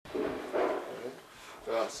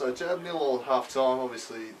So to have 0-all at half time,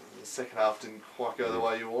 obviously the second half didn't quite go the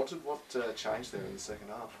way you wanted. What changed there in the second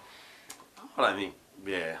half? I don't think,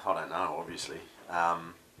 I don't know, obviously.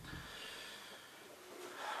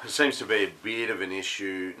 It seems to be a bit of an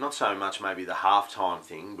issue, not so much maybe the half-time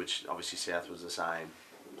thing, which obviously South was the same.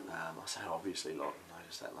 I say obviously, like, I've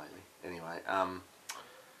noticed that lately. Anyway,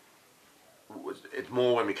 it's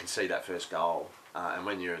more when we concede that first goal, and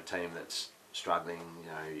when you're a team that's struggling,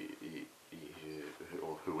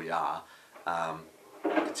 or who we are,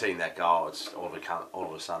 conceding that goal, it's all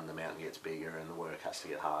of a sudden the mountain gets bigger and the work has to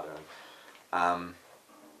get harder. And,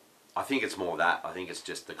 I think it's more that. I think it's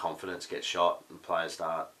just the confidence gets shot and players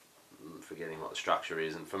start forgetting what the structure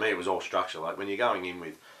is. And for me, it was all structure. Like when you're going in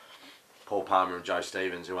with Paul Palmer and Joe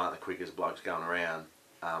Stevens, who aren't the quickest blokes going around,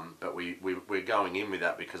 but we're going in with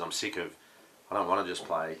that because I'm sick of. I don't want to just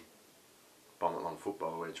play bomb it long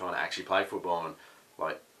football. We're trying to actually play football, and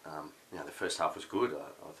the first half was good.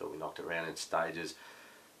 I thought we knocked it around in stages.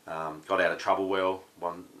 Got out of trouble well.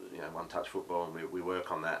 One touch football, and we work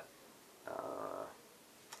on that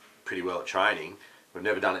pretty well at training. We've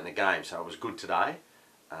never done it in a game, so it was good today,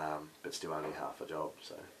 but still only half a job.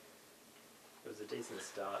 So it was a decent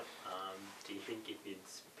start. Do you think if you'd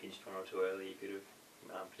pinched one or two early, you could have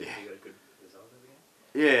potentially got a good result of the game?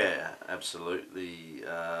 Yeah, absolutely.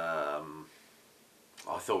 I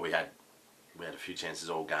thought we had a few chances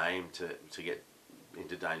all game to get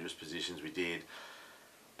into dangerous positions. We did,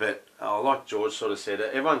 but like George sort of said,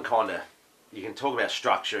 everyone kind of, you can talk about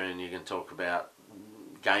structure and you can talk about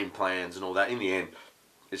game plans and all that. In the end,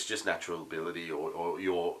 it's just natural ability or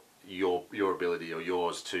your ability or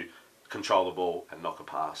yours to control the ball and knock a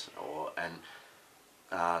pass.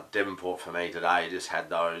 Devonport for me today just had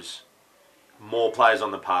those more players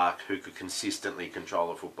on the park who could consistently control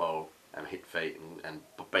the football and hit feet and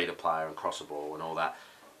beat a player and cross a ball and all that.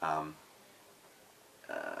 And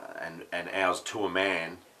ours to a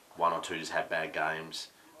man, one or two just had bad games,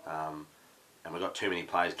 and we got too many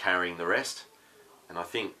players carrying the rest. And I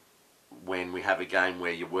think when we have a game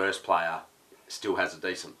where your worst player still has a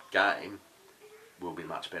decent game, we'll be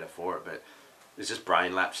much better for it. But there's just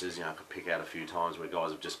brain lapses. I could pick out a few times where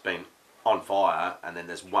guys have just been on fire, and then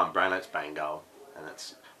there's one brain lapse, bang, goal. And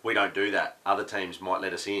we don't do that. Other teams might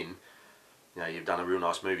let us in. You've done a real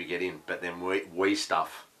nice move, you get in, but then we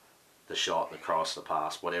stuff the shot, the cross, the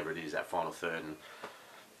pass, whatever it is, that final third. And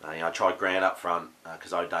I tried Grant up front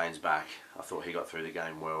because O'Dane's back. I thought he got through the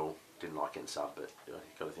game well. Didn't like getting sub, but you've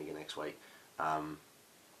got to think of next week. I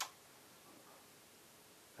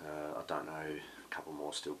don't know, a couple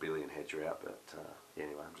more still, Billy and Hedger out, but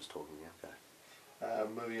anyway, I'm just talking now. Okay.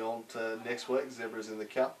 Moving on to next week, Zebras in the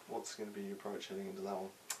Cup. What's going to be your approach heading into that one?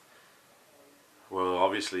 Well,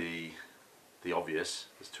 obviously, the obvious.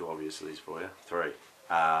 There's two obviouslies for you. Three.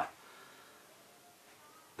 The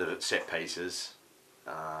set pieces,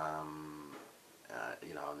 and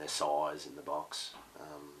their size in the box.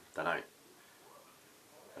 They don't.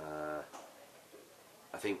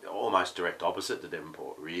 I think almost direct opposite to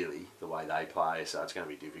Devonport, really, the way they play. So it's going to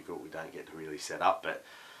be difficult. We don't get to really set up, but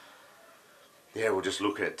yeah, we'll just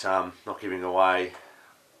look at not giving away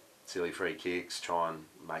silly free kicks. Try and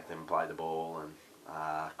make them play the ball, and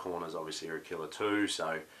corners obviously are a killer too.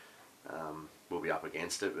 So we'll be up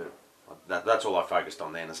against it, but that's all I focused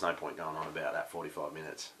on then. There's no point going on about that 45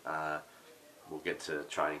 minutes. We'll get to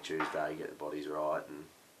training Tuesday, get the bodies right, and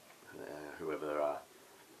whoever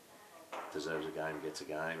deserves a game gets a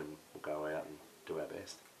game, and we'll go out and do our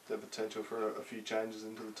best. Is there potential for a few changes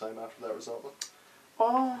into the team after that result then?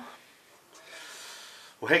 Well,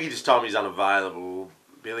 Heggie just told me he's unavailable.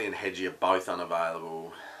 Billy and Hedgie are both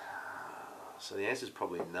unavailable. So the answer is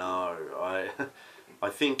probably no. I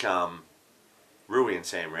think Rui and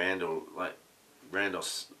Sam Randall,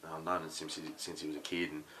 Randall's known him since he was a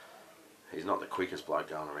kid, and he's not the quickest bloke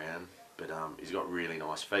going around, but he's got really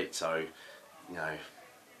nice feet. So,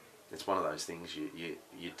 it's one of those things. You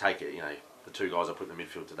take it. The two guys I put in the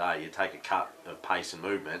midfield today, you take a cut of pace and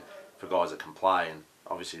movement for guys that can play, and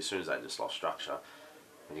obviously as soon as they just lost structure,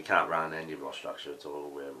 when you can't run and you've lost structure, it's all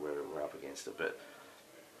we're up against it. But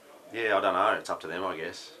yeah, I don't know. It's up to them, I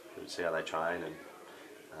guess. We'll see how they train, and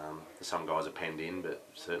some guys are penned in, but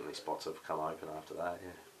certainly spots have come open after that.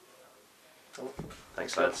 Yeah. Cool.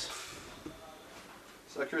 Thanks, lads.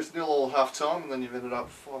 So Chris, 0-all half time, and then you've ended up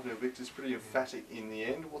 5-0 victors. Pretty emphatic in the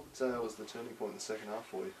end. What was the turning point in the second half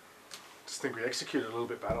for you? Just think we executed a little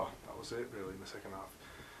bit better. That was it, really, in the second half.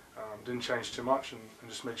 Didn't change too much, and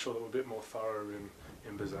just made sure that we're a bit more thorough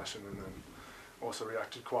in possession, and then also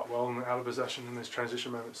reacted quite well out of possession in this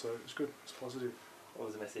transition moment. So it was good. It's positive. What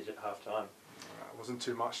was the message at half time? It wasn't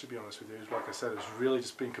too much, to be honest with you. Like I said, it's really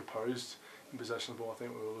just being composed in possession of the ball. I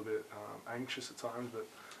think we were a little bit anxious at times, but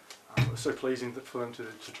it was so pleasing for them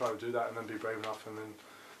to try to do that and then be brave enough and then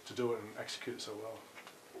to do it and execute it so well.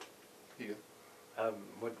 You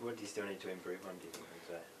What do you still need to improve on, do you think?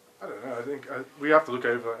 I don't know. I think we have to look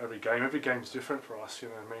over every game. Every game's different for us, you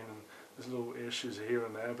know what I mean? And there's little issues here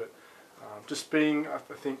and there, but just being, I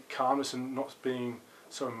think, calmness and not being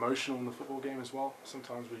so emotional in the football game as well.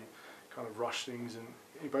 Sometimes we kind of rush things,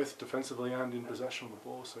 and both defensively and in possession of the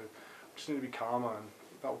ball. So we just need to be calmer, and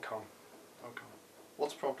that will come. That will come.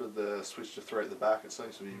 What's prompted the switch to 3 at the back? It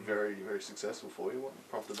seems to be very, very successful for you. What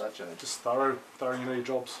prompted that change? Just thorough. You know your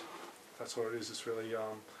jobs. That's what it is. It's really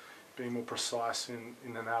being more precise in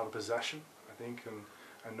and out of possession, I think,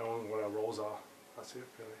 and knowing what our roles are. That's it,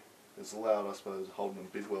 really. It's allowed, I suppose, Holden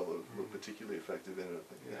and Bidwell to look particularly effective in it.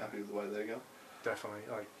 You're happy with the way they go? Definitely.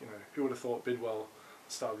 Like, you know, who would have thought Bidwell at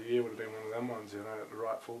the start of the year would have been one of them ones, you know, at the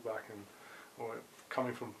right fullback, and or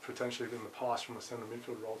coming from potentially in the past from a centre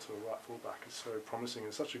midfield role to a right fullback is so promising.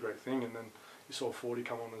 It's such a great thing. And then you saw 40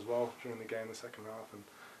 come on as well during the game, the second half, and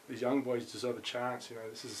these young boys deserve a chance. You know,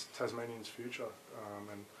 this is Tasmanian's future,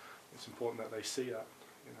 and it's important that they see that,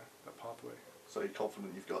 you know, that pathway. So you're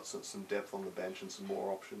confident you've got some depth on the bench and some more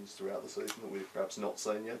options throughout the season that we've perhaps not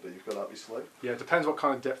seen yet, but you've got up your sleeve? Yeah, it depends what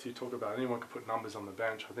kind of depth you talk about. Anyone can put numbers on the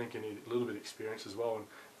bench. I think you need a little bit of experience as well. And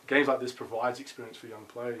games like this provides experience for young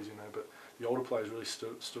players, you know, but the older players really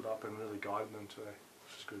stood up and really guided them today,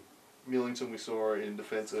 which is good. Millington, we saw in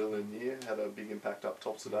defence earlier in the year, had a big impact up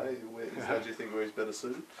top today. How do you think where he's better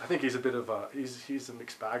suited? I think he's a bit of a he's a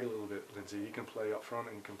mixed bag a little bit, Lindsay. He can play up front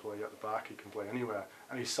and he can play at the back. He can play anywhere,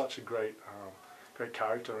 and he's such a great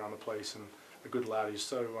character around the place and a good lad. He's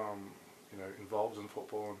so you know, involved in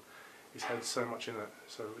football, and he's had so much in it.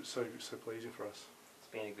 So pleasing for us. It's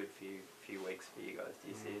been a good few weeks for you guys. Do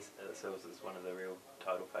you see yourselves as one of the real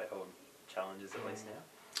title challenges at least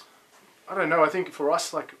now? I don't know. I think for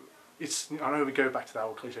us, like, I know we go back to that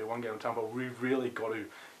old cliche, one game at a time, but we've really got to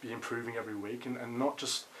be improving every week, and not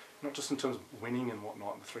just in terms of winning and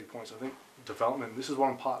whatnot, the 3 points. I think development. This is what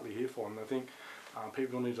I'm partly here for, and I think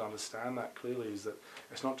people need to understand that clearly. Is that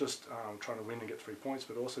it's not just trying to win and get 3 points,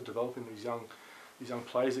 but also developing these young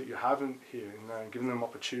players that you have in here, and giving them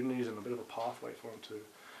opportunities and a bit of a pathway for them to,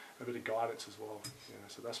 a bit of guidance as well. You know,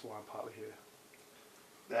 so that's why I'm partly here.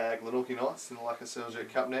 Glenorchy Knights in the Lacka Seljuk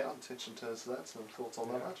Cup now. Attention turns to that. Some thoughts on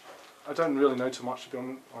that match? I don't really know too much, to be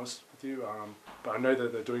honest with you, but I know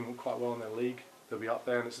that they're doing quite well in their league. They'll be up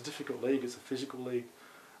there, and it's a difficult league. It's a physical league,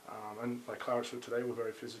 and like Clarettswood today were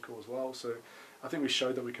very physical as well. So I think we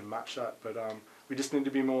showed that we can match that, but we just need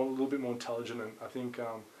to be a little bit more intelligent. And I think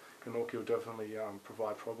Glenorchy will definitely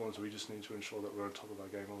provide problems. We just need to ensure that we're on top of our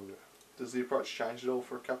game a little bit. Does the approach change at all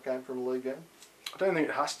for a cup game from a league game? I don't think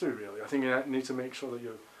it has to, really. I think you need to make sure that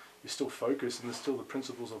you're still focused, and there's still the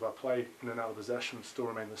principles of our play in and out of possession still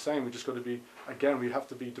remain the same. We just got to be, again, we have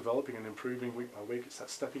to be developing and improving week by week. It's that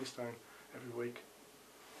stepping stone every week.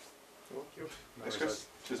 Cool. No Thanks, worries, Chris.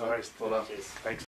 Cheers, no mate. worries. Well done. Cheers. Thanks.